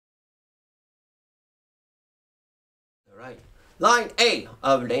Right. Line A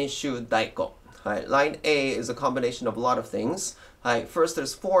of Renshu Daiko. Right. Line A is a combination of a lot of things. Right. First,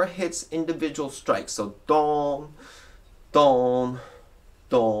 there's 4 hits, individual strikes. So dong, dong,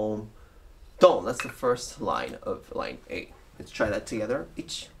 dong, dong. That's the first line of line A. Let's try that together.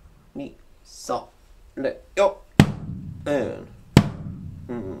 Ich, ni, sa, le, yo, and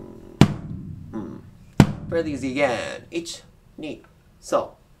fairly easy again. Ich, ni, sa,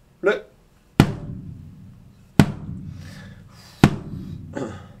 le.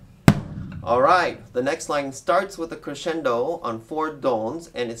 Alright, the next line starts with a crescendo on 4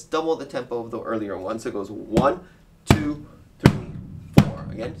 dons, and it's double the tempo of the earlier one. So it goes 1, 2, 3, 4.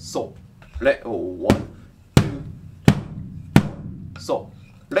 Again, so, le, 1, 2, 3, 4. So,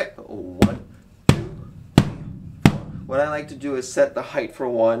 le, 1, 2, 3, 4. What I like to do is set the height for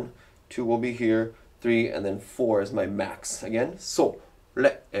 1, 2 will be here, 3, and then 4 is my max. Again, so,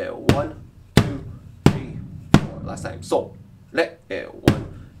 le, 1, 2, 3, 4. Last time, so, le, 1,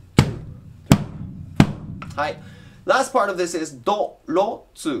 Hi. Last part of this is do, ro,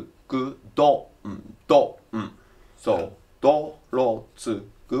 tsu, gu, do, do. So, do, ro, tsu,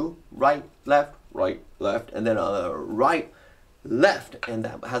 gu, right, left, and then right, left. And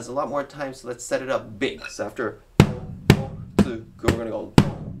that has a lot more time, so let's set it up big. So after do, ro, tsu, gu, we're going to go do.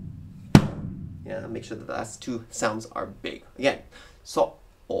 Yeah, make sure that the last 2 sounds are big. Again, so,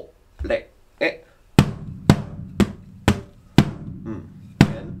 o, le, e.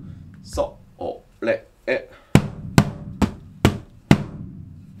 Again, so, o, le, e.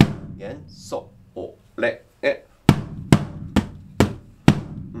 Again, so, o, le, e.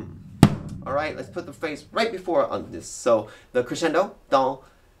 Alright, let's put the phrase right before on this. So, the crescendo, don,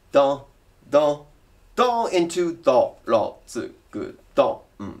 don, don, don, into do, ro, tsu, gu, don,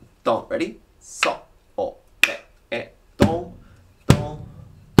 don. Ready? So, o, le, e, don, don,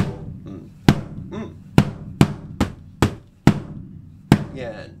 don,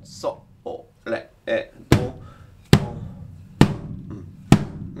 Again, so, o, le, e, don, don,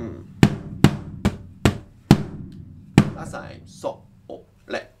 Last time, so, o,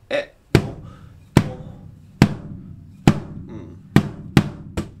 le, e, do, do,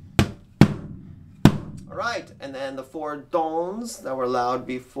 Alright, and then the 4 dons that were loud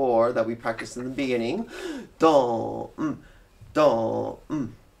before that we practiced in the beginning. Don, don,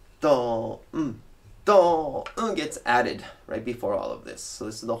 don, don, gets added right before all of this. So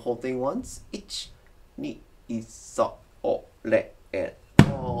this is the whole thing once. Ich, ni, so, o, le, e,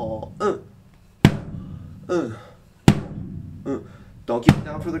 do, Don't keep it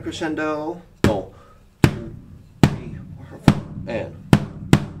down for the crescendo. 1, 2, 3, 4, 5, and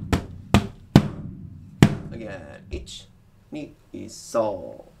again. Ich, ni,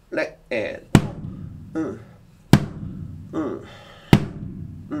 so, le, and do.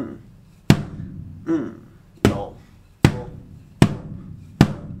 No.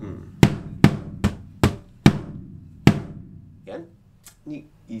 Again. Ni,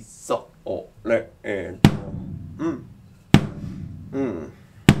 so, le, and do.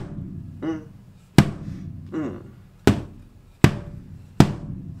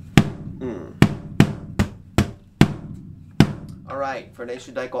 Alright, for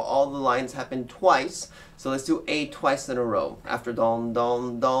Renshu Daiko, all the lines happen twice. So let's do A twice in a row. After don,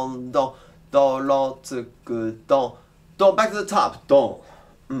 don, don, don, do, ro, tsu, gu, don, don. Back to the top. Don,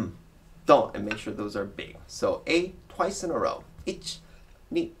 don. And make sure those are big. So A twice in a row. Ich,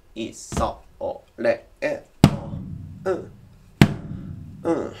 ni, so, le, e, do.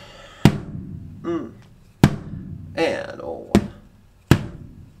 And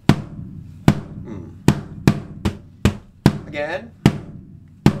again.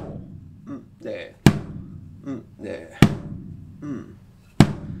 There. There.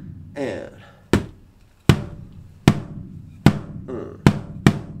 And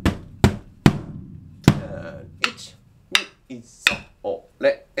ich, ni, so,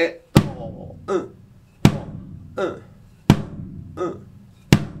 le, e, do.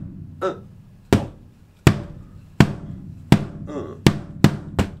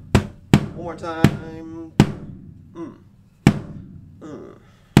 One more time.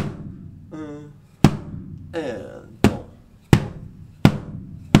 And boom.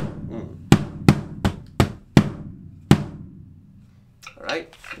 All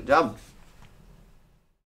right, good job.